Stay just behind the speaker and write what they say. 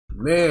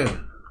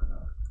Man,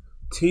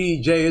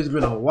 TJ, it's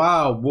been a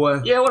while,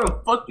 boy. Yeah, where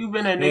the fuck you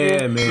been at, nigga?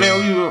 Yeah,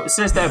 man.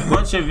 Since that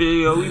bunching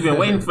video, we been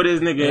waiting for this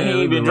nigga and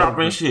he ain't been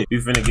dropping shit. We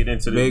finna get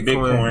into the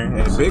Bitcoin.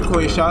 Yeah,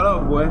 Bitcoin shot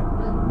up, boy.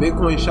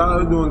 Bitcoin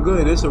shot up, doing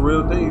good. It's a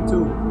real thing,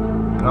 too.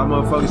 Y'all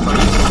motherfuckers trying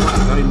to get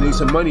some money. I need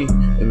some money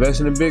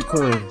investing in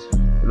Bitcoins.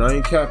 And I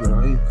ain't capping.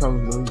 I ain't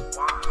coming.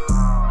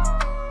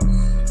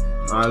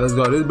 Alright, let's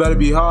go. This better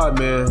be hard,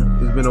 man.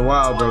 It's been a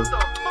while, bro.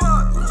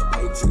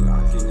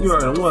 You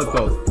already know what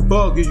the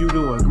fuck is you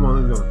doing? Come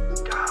on,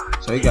 let's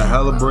go. So he got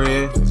hella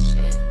bread.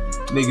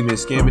 Nigga been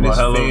scamming his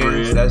fans.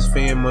 Bread. That's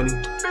fan money.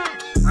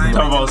 Talking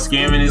about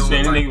scamming his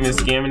fans. Nigga been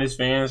scamming his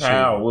fans.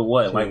 How? With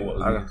what? Like what?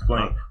 I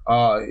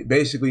explain.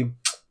 Basically,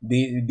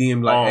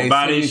 DM like, hey,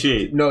 buy this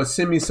shit. No,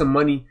 send me some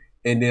money.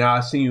 And then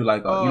I'll send you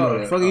like, you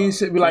know, fucking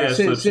you be like,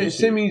 send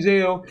me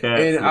Zelle,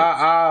 and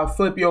I'll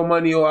flip your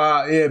money, or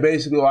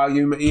basically, or I'll give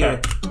you,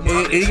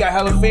 And he got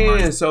hella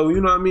fans, so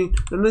you know what I mean.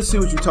 Then let's see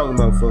what you talking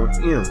about, folks.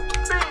 Yeah.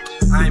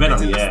 I ain't been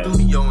in the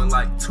studio in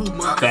like 2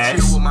 months.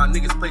 Chill with my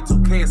niggas, play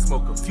 2K and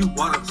smoke a few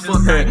blunts.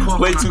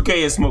 Play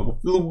 2K and smoke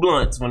a few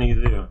blunts when he's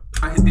there.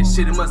 I hit this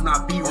shit, it must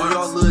not be real.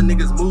 Y'all little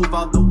niggas move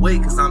out the way,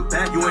 cause I'm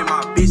back. You ain't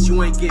my bitch,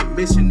 you ain't getting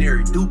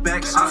missionary. Do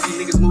back shit. I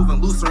see niggas moving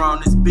loose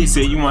around this bitch. He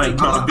said you ain't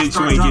my bitch,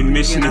 you ain't getting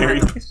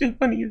missionary. Shit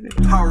funny as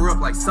that. Power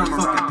up like summer.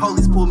 Fucking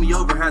police pulled me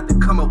over, had to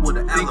come up with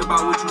an think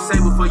about what you say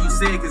before you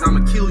say it, cause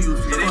I'ma kill you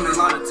if you ain't a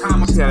lot of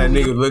time. See how that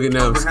nigga looking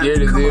at him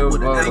scared as hell.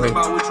 Look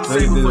at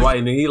this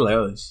white nigga, he like,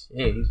 oh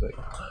shit.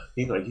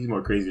 He's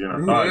more crazy than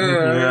I thought.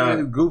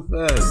 Yeah, goof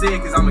ass. Say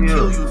it cause I'ma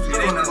kill you if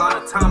it ain't a lot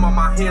of time on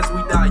my hands.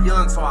 We die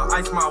young, so I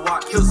ice my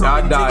watch. Kill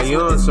I die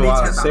young, so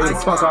I say the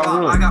fuck I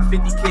want. I got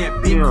 50K in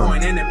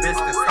Bitcoin and invest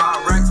in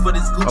stock. Racks for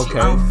this Gucci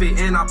outfit,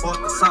 and I bought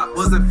the sock.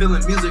 Wasn't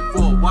feeling music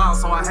for a while,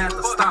 so I had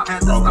to stop.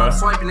 Stop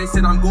swiping. They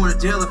said I'm going to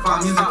jail if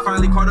I music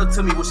finally caught up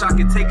to me. Wish I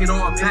could take it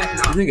all back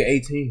now. This nigga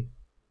 18.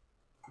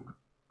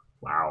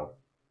 Wow.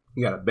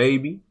 You got a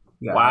baby.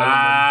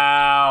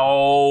 Wow.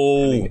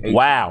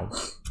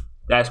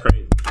 That's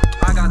crazy.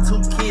 I got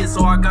 2 kids,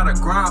 so I gotta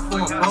grind for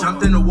them.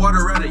 Jumped in the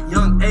water at a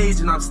young age,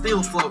 and I'm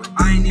still floating.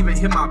 I ain't even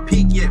hit my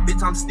peak yet,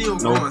 bitch. I'm still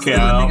going. Steal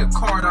a nigga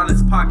card out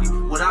his pocket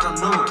without him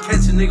knowing.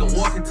 Catch a nigga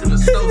walking to the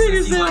stove,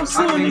 since he like,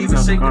 I can't even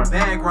shake the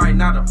bag right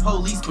now. The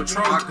police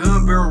patrol. My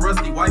gun barrel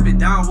rusty, wipe it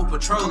down with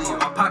petroleum.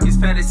 My pockets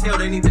fat as hell,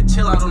 they need to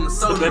chill out on the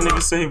soda. What that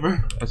nigga say, bro?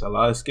 That's a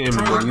lot of scamming.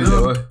 My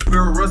gun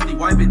barrel rusty,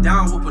 wipe it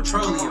down with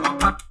petroleum.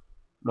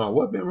 My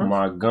what, man?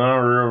 My gun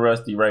real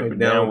rusty, right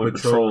down with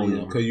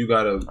petroleum. Cause you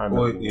got a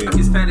boy,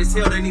 It's fat as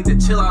hell, they need to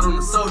chill out on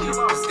the sodium.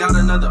 Just got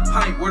another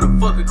pipe, where the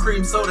fuck a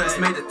cream soda? It's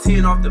made a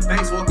 10 off the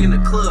banks, walk in the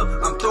club.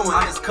 I'm throwing,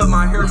 I just cut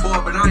my hair,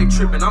 boy, but I ain't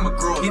tripping, I'm a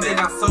grower. He think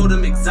I sold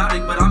him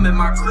exotic, but I'm in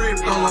my crib,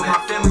 throwing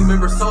my family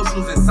member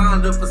socials and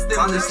signed up for still.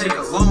 I just take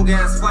a long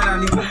ass flight,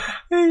 I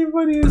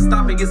need to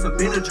stop and get some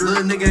Benadryl.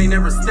 Little nigga ain't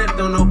never stepped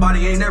on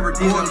nobody, ain't never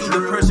did.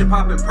 Depression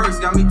popping perks,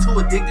 got me too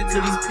addicted to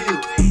these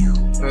pills.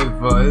 Hey,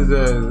 bro,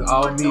 it's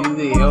all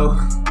me, yo.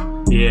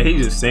 Yeah, he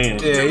just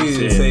saying. Yeah, he's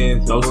just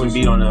saying. Throw some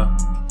beat on there.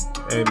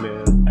 Hey,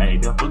 man. Hey,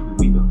 that fuck the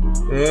beat though.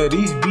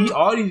 Yeah,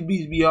 all these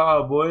beats be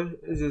hard, boy.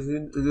 It's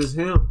just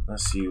him.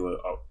 Let's see what.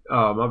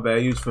 Oh, my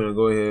bad. You was finna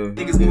go ahead.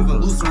 Niggas moving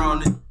loose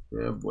around it.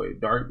 Yeah, boy,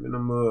 dark in the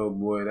mud,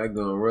 boy. That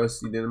gun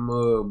rusty in the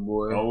mud,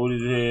 boy. Old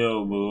as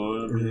hell,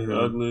 boy.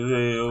 Ugly as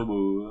hell,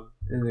 boy.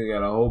 And they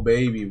got a whole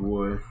baby,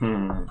 boy.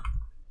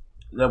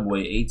 That boy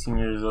 18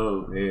 years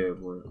old. Yeah,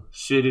 boy.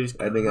 Shit is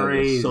that nigga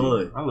crazy. Has a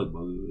son. I look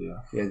blue, yeah.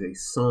 He has a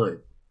son.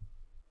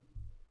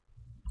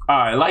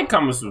 Alright, like,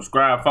 comment,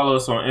 subscribe, follow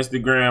us on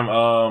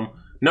Instagram.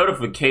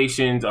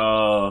 Notifications. You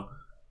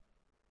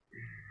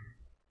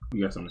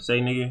got something to say,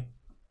 nigga?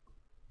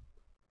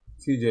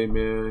 TJ,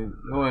 man,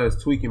 your ass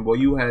tweaking, boy.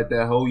 You had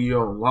that whole year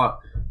on lock.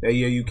 That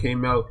year you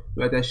came out,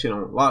 you had that shit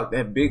on lock.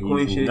 That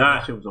Bitcoin shit,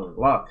 that shit was on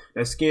lock.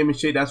 That scamming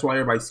shit, that's why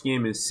everybody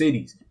scamming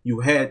cities.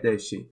 You had that shit.